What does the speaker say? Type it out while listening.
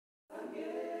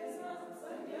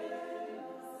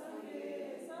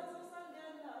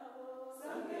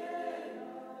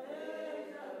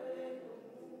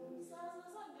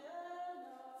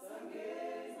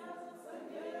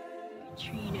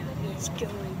Katrina is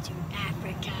going to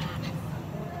Africa.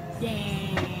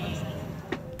 Yay!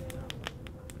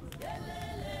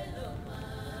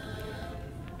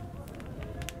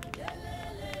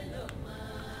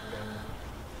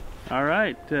 All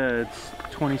right, it's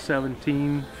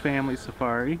 2017 family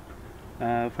safari.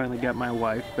 Finally got my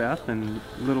wife Beth and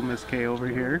little Miss Kay over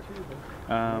here.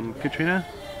 Katrina,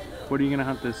 what are you gonna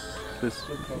hunt this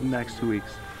next 2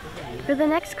 weeks? For the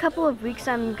next couple of weeks,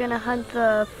 I'm gonna hunt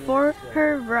the 4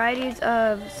 varieties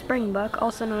of springbuck,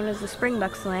 also known as the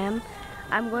springbuck lamb.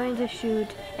 I'm going to shoot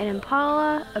an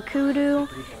impala, a kudu,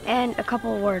 and a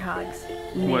couple of warthogs.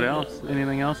 What else?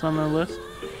 Anything else on the list?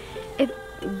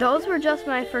 Those were just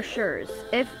my for sure's.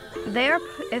 If they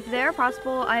are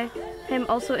possible, I am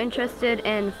also interested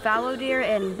in fallow deer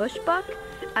and bushbuck.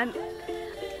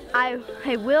 I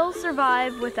will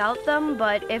survive without them,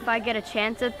 but if I get a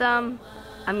chance at them,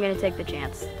 I'm gonna take the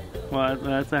chance. Well,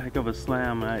 that's a heck of a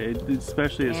slam,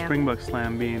 especially a springbuck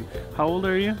slam being. How old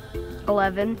are you?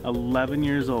 11. 11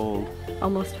 years old.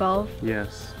 Almost 12.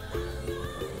 Yes.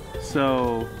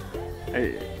 So,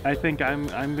 I think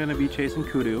I'm gonna be chasing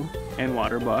kudu and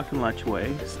waterbuck and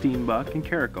lechwe, steenbuck and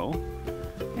caracal,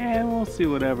 and we'll see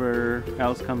whatever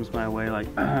else comes my way, like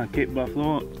Cape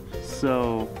Buffalo.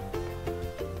 So,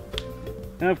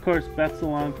 and of course Beth's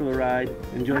along for the ride,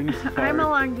 enjoying the safari. I'm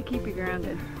along to keep you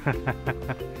grounded.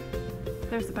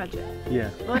 There's the budget. Yeah.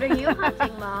 What are you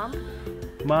hunting, Mom?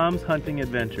 Mom's hunting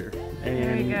adventure. And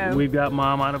there we go. We've got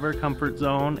Mom out of her comfort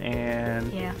zone,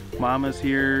 and Mom is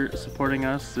here supporting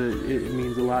us. It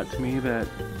means a lot to me that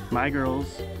my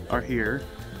girls are here,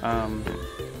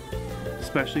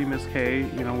 especially Miss Kay,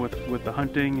 you know, with the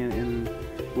hunting, and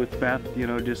with Beth, you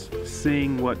know, just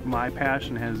seeing what my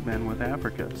passion has been with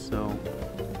Africa. So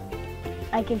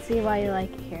I can see why you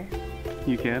like it here.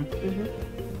 You can?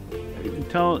 Mm-hmm.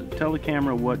 Tell the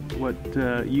camera what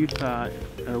you thought,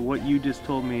 what you just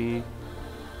told me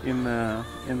in the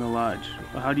lodge.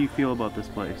 How do you feel about this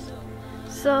place?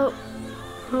 So,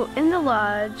 in the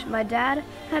lodge, my dad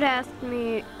had asked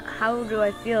me how do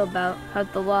I feel about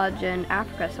the lodge in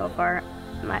Africa so far.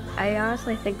 I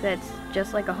honestly think that's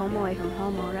just like a home away from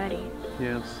home already.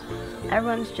 Yes.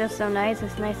 Everyone's just so nice.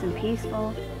 It's nice and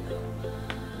peaceful.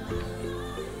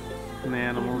 And the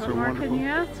animals are wonderful. What more wonderful. can you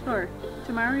ask for?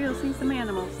 Tomorrow you'll see some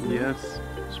animals. Yes.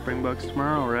 Springbucks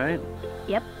tomorrow, right?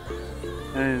 Yep.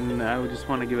 And I would just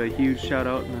want to give a huge shout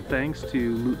out and a thanks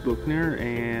to Loot Buchner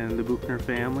and the Buchner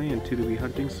family and Tootabi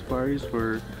Hunting Safaris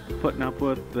for putting up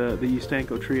with the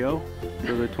Ustanko trio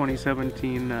for the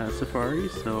 2017 safari.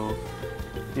 So,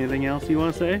 anything else you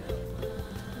want to say?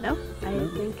 No, I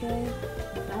think I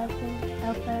have everything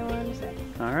else I wanted to say.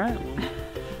 All right.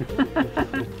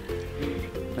 Well,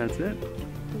 that's it.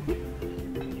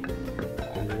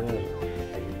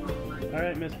 All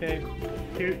right, Miss Kay.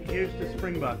 Here's the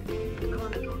springbuck.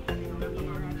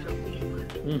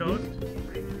 Toast?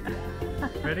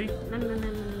 Ready?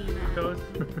 Toast?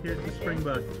 Here's the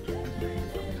springbuck.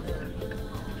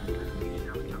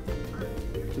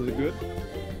 Is it good?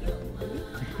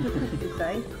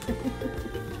 Say.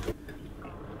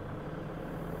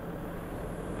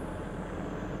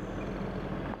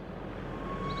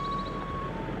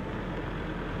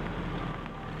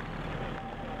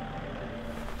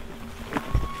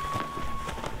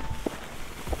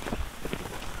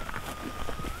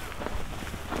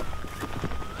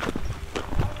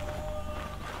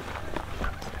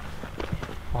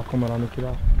 I'll come around and kill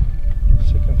off.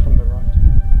 Second from the right.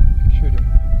 Shoot him.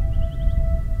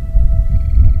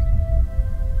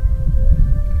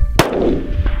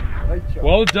 Right shot.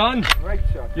 Well done. Right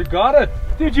shot. You got it.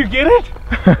 Did you get it?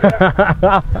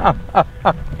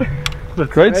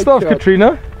 Great stuff,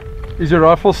 Katrina. Is your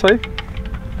rifle safe?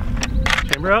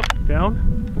 Chamber up,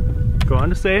 down. Go on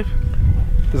to safe.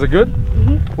 Is it good?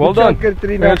 Mm-hmm. Well Good done. job,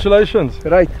 Katrina. Congratulations.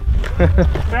 Right.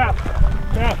 Tap,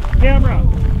 camera.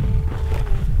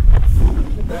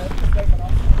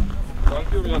 Thank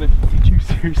you, Johnny. Did you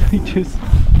seriously just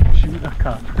shoot a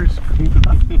copper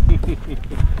springbuck?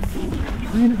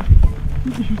 Katrina,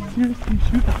 did you seriously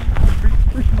shoot a copper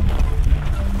springbuck?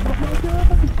 Oh my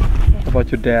God. How about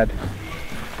your dad?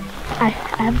 I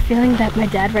have a feeling that my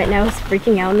dad right now is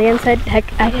freaking out on the inside. Heck,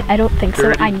 I don't think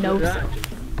so. I know so.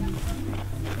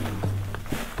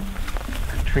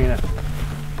 Katrina,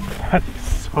 that is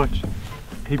such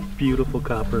a beautiful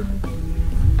copper.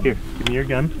 Here, give me your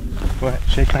gun. Go ahead,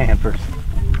 shake my hand first.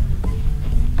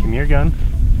 Give me your gun.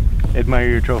 Admire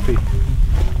your trophy. You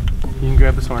can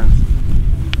grab his horns.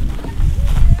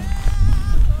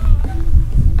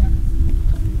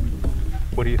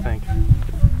 What do you think?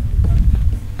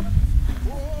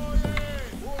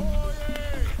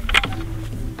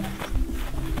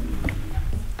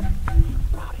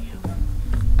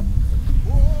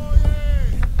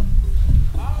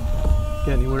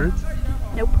 Any words?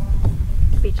 Nope.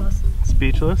 Speechless.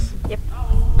 Speechless? Yep.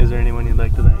 Is there anyone you'd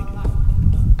like to thank?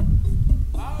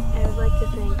 I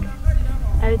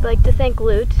would like to thank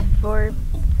Loot for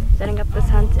setting up this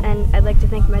hunt, and I'd like to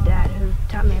thank my dad who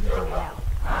taught me everything I know.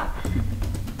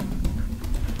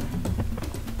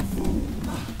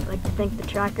 I'd like to thank the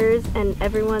trackers and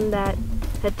everyone that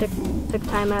took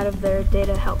time out of their day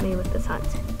to help me with this hunt.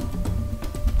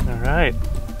 All right.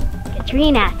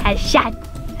 Katrina has shot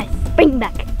a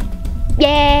springbuck.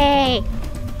 Yay!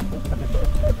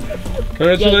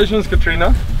 Congratulations,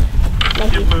 Katrina.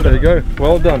 Thank you. There you go.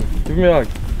 Well done. Give me a hug.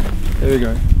 There we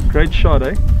go. Great shot,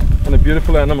 eh? And a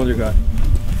beautiful animal you got.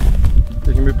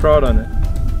 You can be proud on it.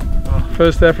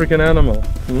 First African animal.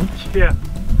 Hmm? Yeah.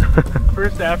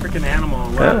 First African animal. A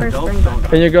lot of Yeah. adults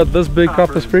don't. And you got this big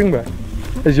copper springback.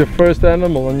 It's your first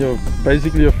animal and your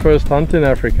basically your first hunt in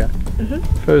Africa.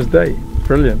 First day.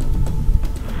 Brilliant.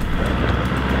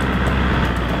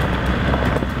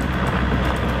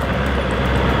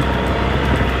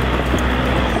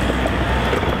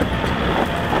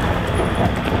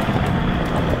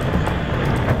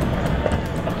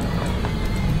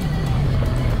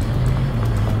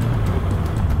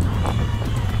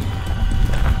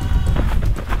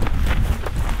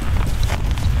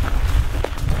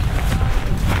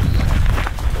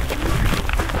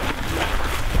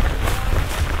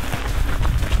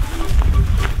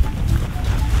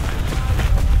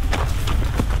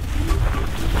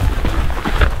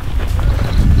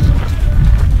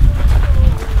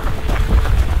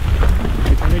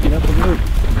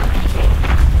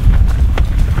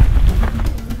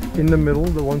 In the middle,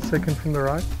 the 1 second from the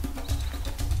right.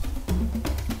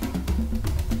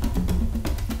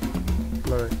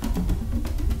 Slow it.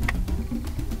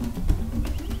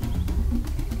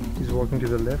 He's walking to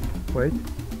the left. Wait.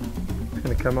 He's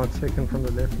going to come out second from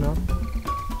the left now.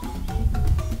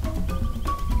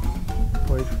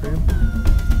 Wait for him.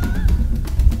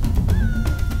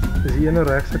 Is he in a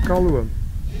regse kalhoom?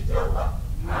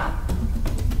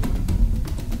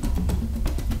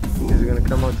 He's going to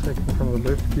come out second from the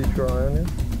left. Keep your eye on him.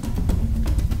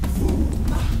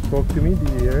 Talk to me.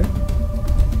 Do you hear it?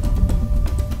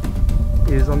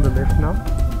 He's on the left now.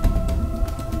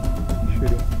 Shoot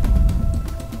him.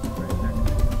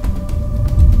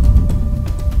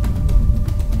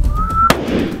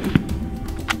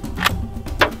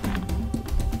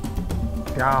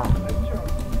 Down.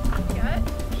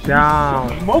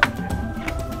 Down.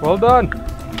 Well done.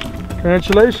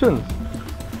 Congratulations.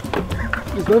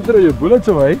 Just don't throw your bullets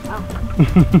away.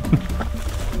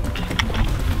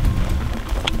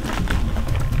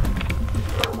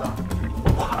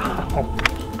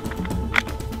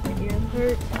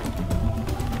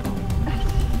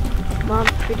 Mom,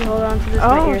 could you hold on to this?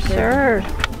 My Oh, ears hurt.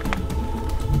 sure.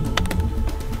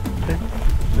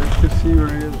 Let's just see where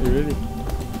he is. You ready?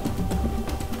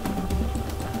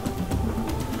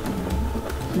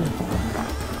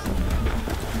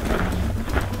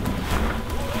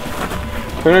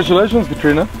 Congratulations,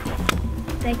 Katrina.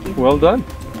 Thank you. Well done.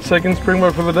 Second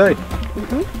springbuck for the day.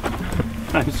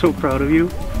 I'm so proud of you.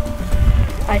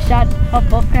 I shot up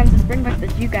both kinds of springbucks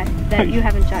that you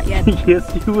haven't shot yet.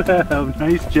 Yes, you have.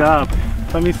 Nice job.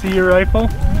 Let me see your rifle.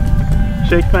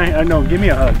 Shake my. No, give me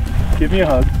a hug. Give me a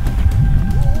hug.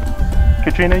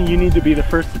 Katrina, you need to be the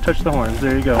first to touch the horns.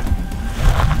 There you go.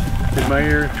 Admire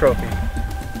your trophy.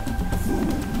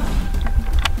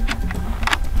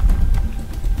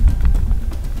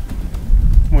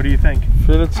 What do you think?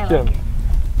 Fillet skin. like it.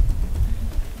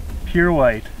 Pure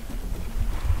white.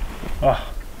 Oh,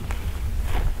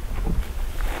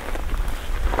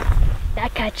 The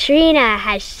Katrina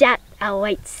has shot a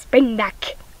white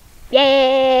springbuck.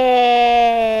 Yay!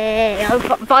 Oh,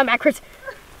 falling backwards.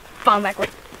 Falling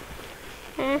backwards.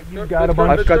 you got a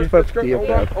bunch. I've got 50 of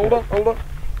that. Hold on, hold on.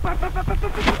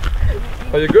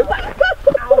 Are you good? I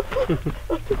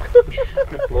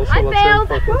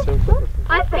failed.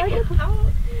 I failed.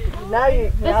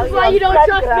 This is why you don't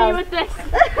trust me with this.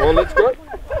 Well, let's go.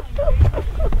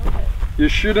 You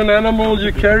shoot an animal,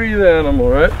 you carry the animal,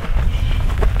 right?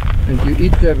 And you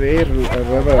eat the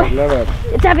rubber.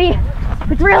 It's heavy.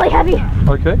 It's really heavy.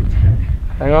 Okay.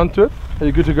 Hang on to it. Are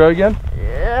you good to go again?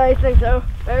 Yeah, I think so.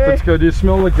 Let's go. Do you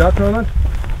smell the gut on it?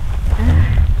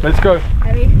 Let's go.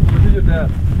 Heavy. Look at your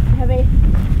dad. Heavy.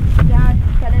 Dad,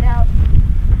 cut it out.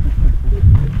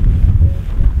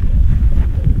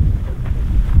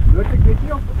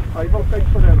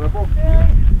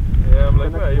 Yeah, I'm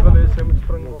like, hey, even though hy moet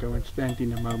spring. Go and stand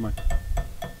in a moment.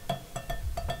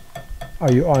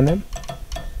 Are you on him?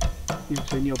 Jy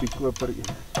sien nie op die koper nie.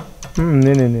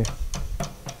 Nee.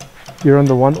 You're on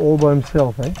the one all by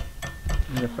himself, eh?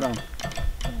 Nee, Frank.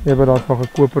 Ja, maar daar's nog 'n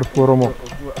koper voor hom op.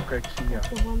 Okay, ek sien ja.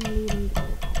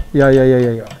 Ja. You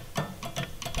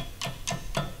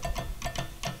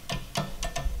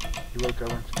will go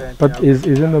and stand But now. is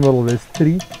in the middle. There's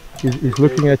 3. He's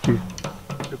looking at you.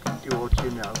 Looking towards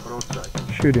you now, broadside.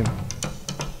 Shoot him.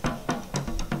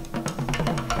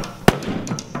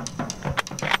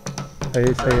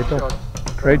 Hey, say it up.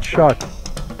 Great shot.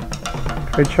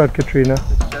 Great shot, Katrina. Let's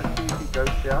just see if he goes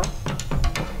down.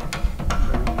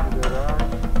 Going to the right.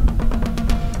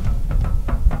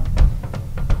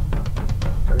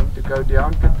 Going to go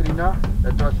down, Katrina.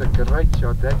 That was a great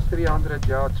shot. That's 300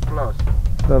 yards plus.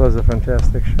 That was a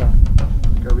fantastic shot.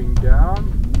 Going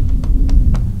down.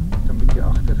 Dan moet je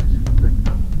achter geklik.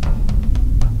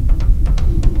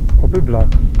 Op die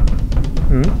blad.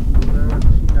 Ek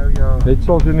sien nou ja, Net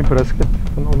zoals in die brisket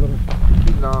van onderen.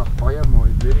 bietjie laag, baie mooi.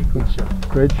 Very good shot.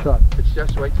 Great shot. Let's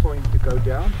just wait for him to go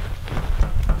down.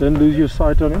 Don't lose your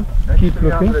sight on him. That's Keep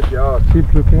looking. 300 yards.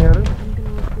 Keep looking at him.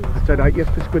 Het sy daai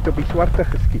eerste skoot op die swarte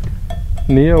geskiet.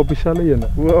 Nee, op dieselfde ene.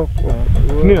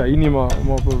 Nee, nie maar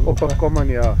Op 'n kom aan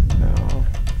ja.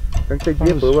 Dink sy het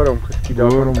weer boor hom geskiet daar.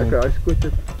 Boor hom. Ek hy skoot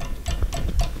het.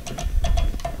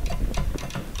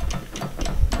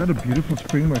 Got a beautiful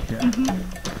springbuck here.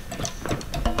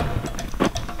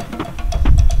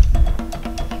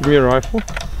 Give me a rifle.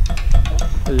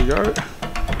 There you go.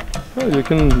 Oh, you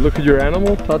can look at your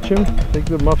animal, touch him, take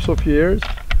the muffs off your ears.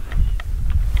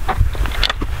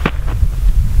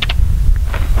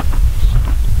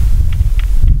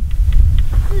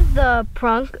 This is the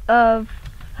prunk of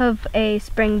a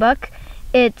springbuck.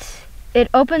 It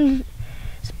opened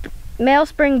male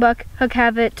springbuck hook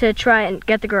have it to try and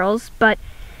get the girls, but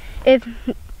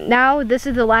now this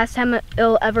is the last time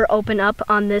it'll ever open up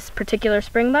on this particular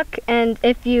springbuck, and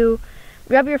if you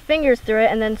rub your fingers through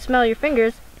it and then smell your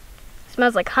fingers, it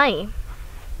smells like honey.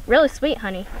 Really sweet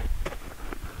honey.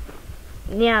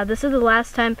 Yeah, this is the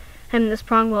last time this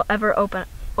prong will ever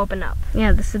open up.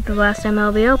 Yeah, this is the last time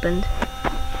it'll be opened.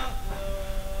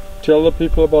 Tell the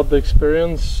people about the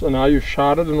experience and how you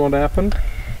shot it and what happened.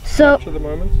 So Capture the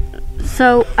moment.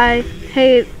 So I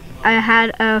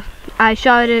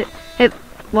shot it.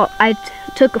 I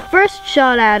took a first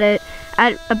shot at it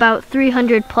at about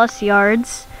 300 plus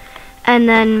yards, and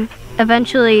then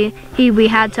eventually we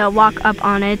had to walk up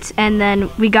on it, and then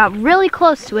we got really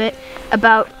close to it,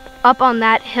 about up on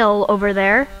that hill over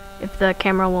there. If the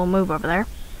camera will move over there.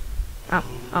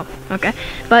 Oh, okay.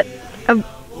 But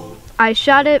I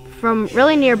shot it from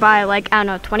really nearby, like I don't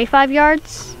know, 25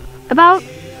 yards, about,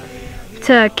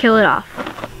 to kill it off.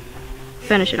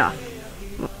 Finish it off.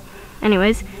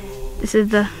 Anyways, this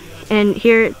is and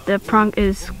here the prong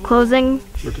is closing.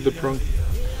 Look at the prong.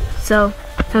 So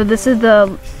this is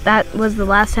that was the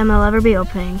last time I'll ever be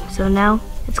opening. So now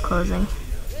it's closing.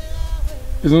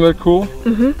 Isn't that cool?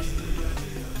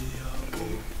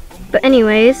 But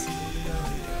anyways,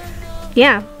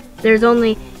 yeah, there's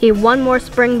only one more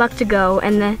springbuck to go,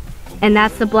 and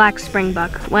that's the black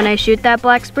springbuck. When I shoot that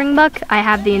black springbuck, I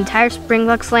have the entire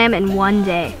springbuck slam in one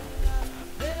day.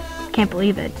 Can't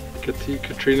believe it.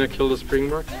 Katrina killed a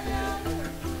springbuck.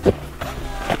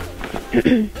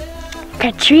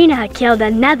 Katrina killed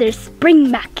another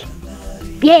springbuck.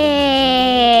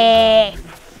 Yay!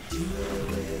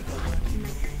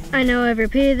 I know I've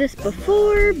repeated this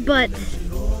before, but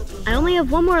I only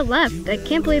have one more left. I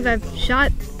can't believe I've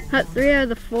shot 3 out of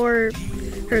the 4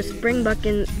 her springbuck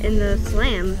in the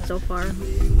slam so far.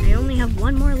 I only have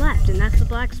one more left, and that's the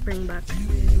black springbuck.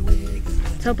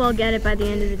 Let's hope I'll get it by the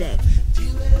end of the day.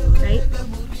 Right?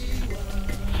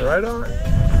 Right on.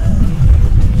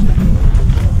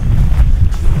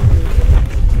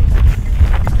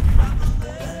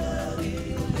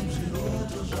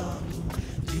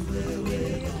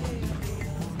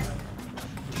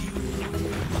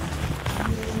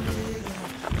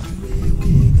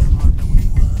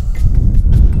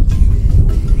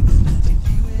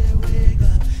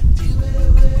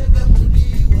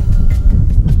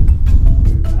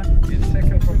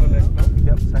 Second from the left, no?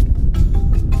 Yep, second.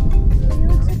 He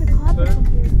looks like a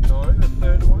closet.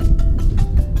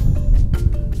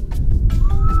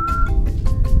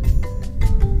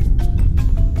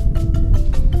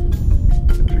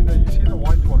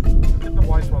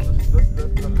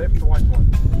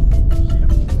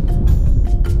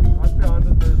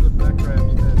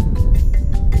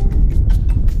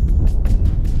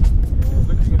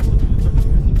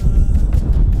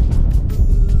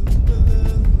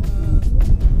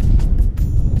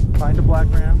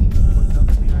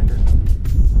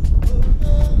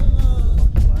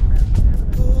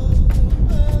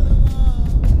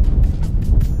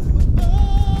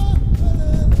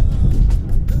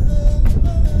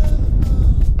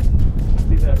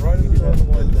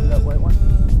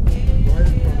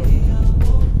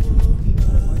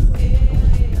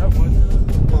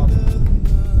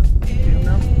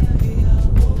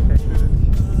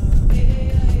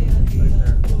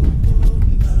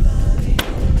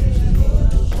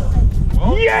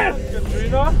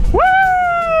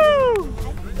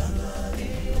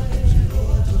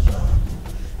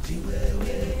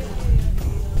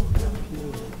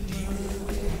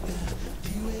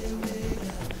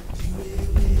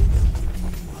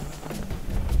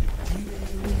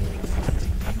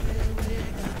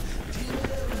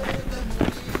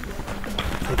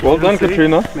 Well done,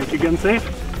 Katrina. Make your gun safe.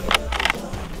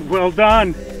 Well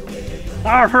done.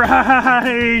 All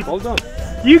right. Well done.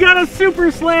 You got a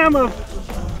super slam of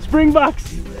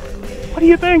springbucks. What do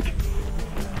you think?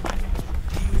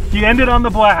 You ended on the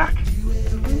black.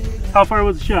 How far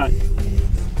was the shot?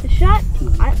 The shot,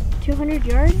 200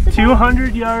 yards? About?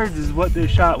 200 yards is what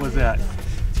this shot was at.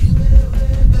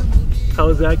 How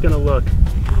is that gonna look?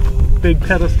 Big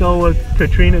pedestal with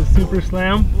Katrina's super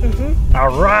slam? Mm-hmm.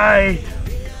 All right.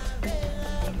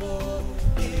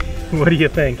 What do you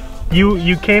think?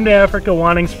 You came to Africa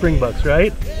wanting springbucks,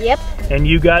 right? Yep. And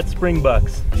you got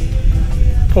springbucks.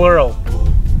 Plural.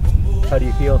 How do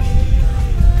you feel?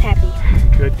 Happy.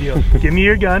 Good deal. Give me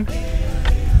your gun.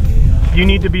 You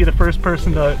need to be the first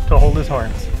person to hold his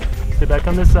horns. Sit back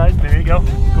on this side. There you go. Go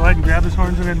ahead and grab his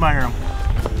horns and admire them.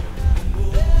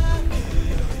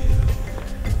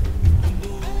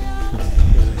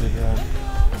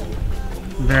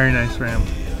 Very nice ram.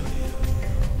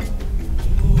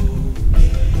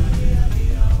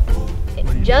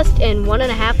 Just in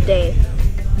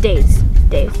 1.5 days.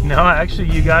 No, actually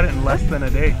you got it in less than a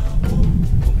day.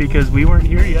 Because we weren't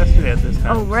here yesterday at this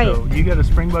time. Oh, right. So you got a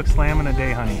springbuck slam in a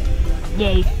day, honey.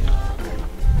 Yay.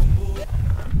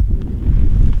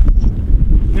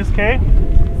 Miss Kay,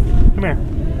 come here.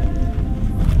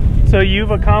 So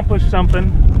you've accomplished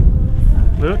something.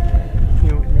 Luke,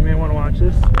 you may want to watch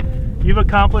this. You've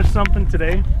accomplished something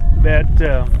today that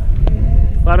a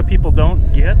lot of people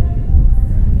don't get.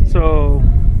 So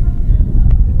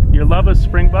your love of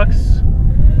springbucks,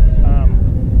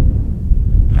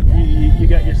 you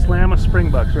got your slam of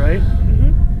springbucks, right?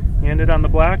 Mm-hmm. You ended on the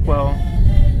black. Well,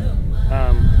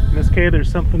 Miss Kay, there's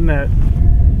something that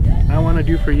I want to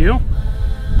do for you.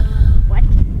 What?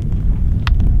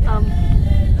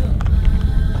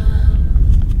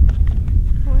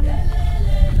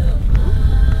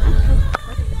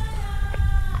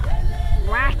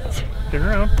 What? Turn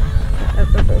around.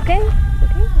 Okay.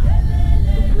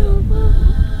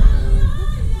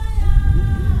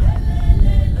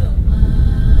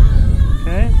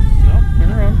 Okay. No,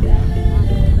 turn around.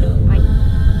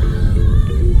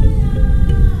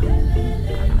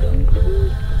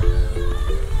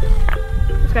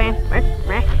 It's going.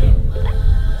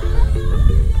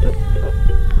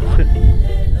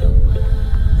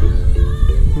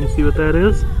 Can you see what that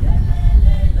is?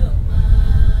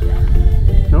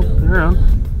 Nope, turn around.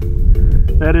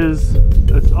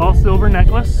 It's all silver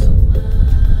necklace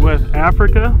with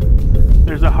Africa.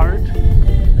 There's a heart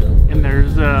and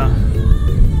there's a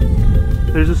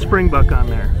springbuck on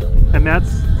there. And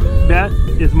that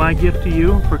is my gift to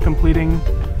you for completing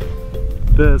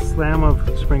the slam of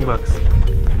springbucks.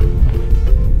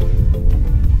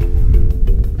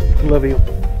 Love you.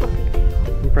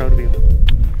 I'm proud of you.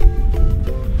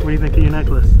 What do you think of your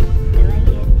necklace?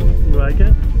 You like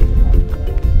it?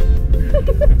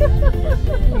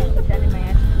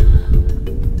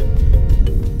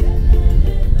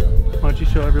 Why don't you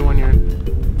show everyone your...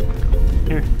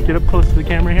 Here, get up close to the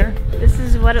camera here. This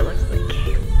is what it looks like.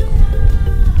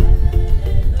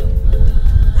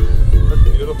 That's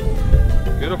beautiful.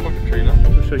 Beautiful, Katrina.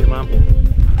 I'll show your mom.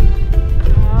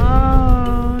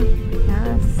 Oh,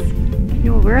 yes.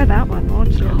 You'll wear that one,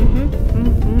 won't you? Mm-hmm.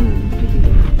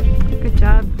 Mm-hmm. Good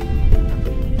job.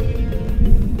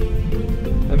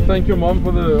 And thank your mom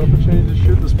for the opportunity to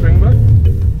shoot the springbuck.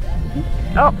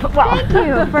 Oh, well. Thank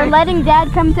you for letting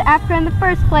Dad come to Africa in the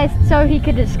first place so he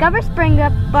could discover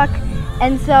springbuck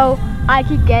and so I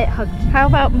could get hooked. How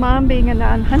about Mom being a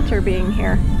non-hunter being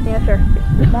here? Yeah, sure.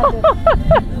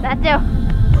 That too.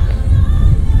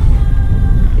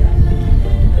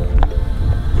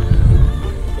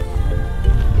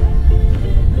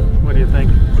 What do you think?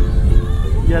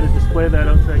 You gotta display that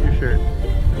outside your shirt.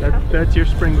 That's your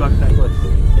springbuck necklace.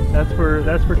 That's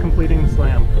for completing the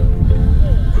slam.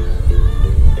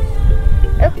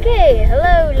 Okay,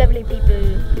 hello lovely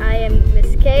people. I am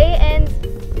Miss Kay and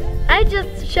I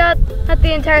just shot at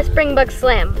the entire springbuck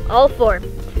slam, all 4.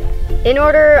 In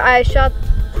order, I shot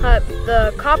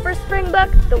the copper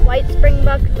springbuck, the white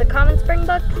springbuck, the common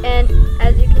springbuck, and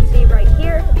as you can see right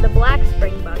here, the black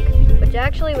springbuck, which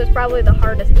actually was probably the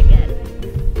hardest to get.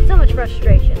 So much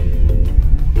frustration.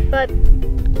 But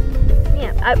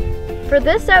yeah, for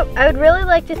this, I would really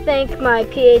like to thank my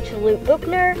PH Luke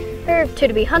Buchner, her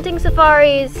Tootabi Hunting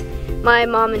Safaris, my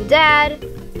mom and dad,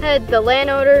 the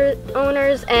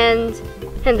landowners, and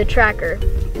the tracker.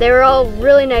 They were all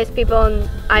really nice people, and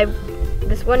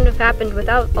this wouldn't have happened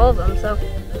without all of them, so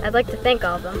I'd like to thank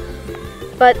all of them.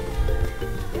 But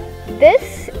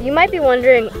this, you might be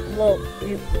wondering, well,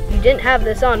 you didn't have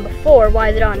this on before, why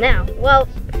is it on now? Well,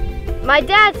 my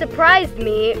dad surprised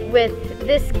me with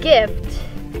this gift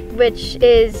which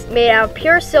is made out of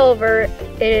pure silver.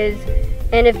 It is,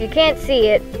 and if you can't see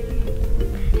it,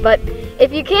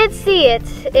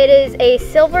 it is a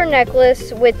silver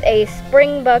necklace with a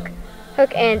springbuck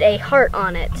hook and a heart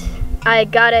on it. I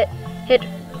got it hit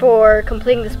for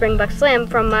completing the springbuck slam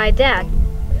from my dad.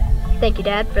 Thank you,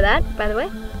 Dad, for that, by the way.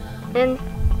 And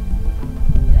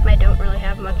I don't really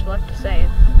have much left to say.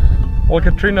 Well,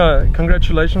 Katrina,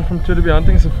 congratulations from Tootabi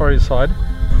Hunting Safari side.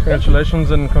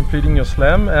 Congratulations on completing your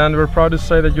slam, and we're proud to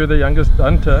say that you're the youngest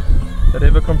hunter that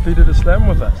ever completed a slam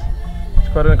with us. It's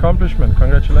quite an accomplishment.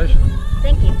 Congratulations.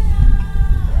 Thank you.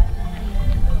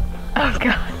 Oh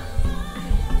God.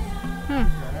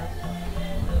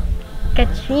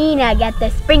 Katrina got the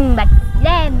springbuck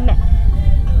slam.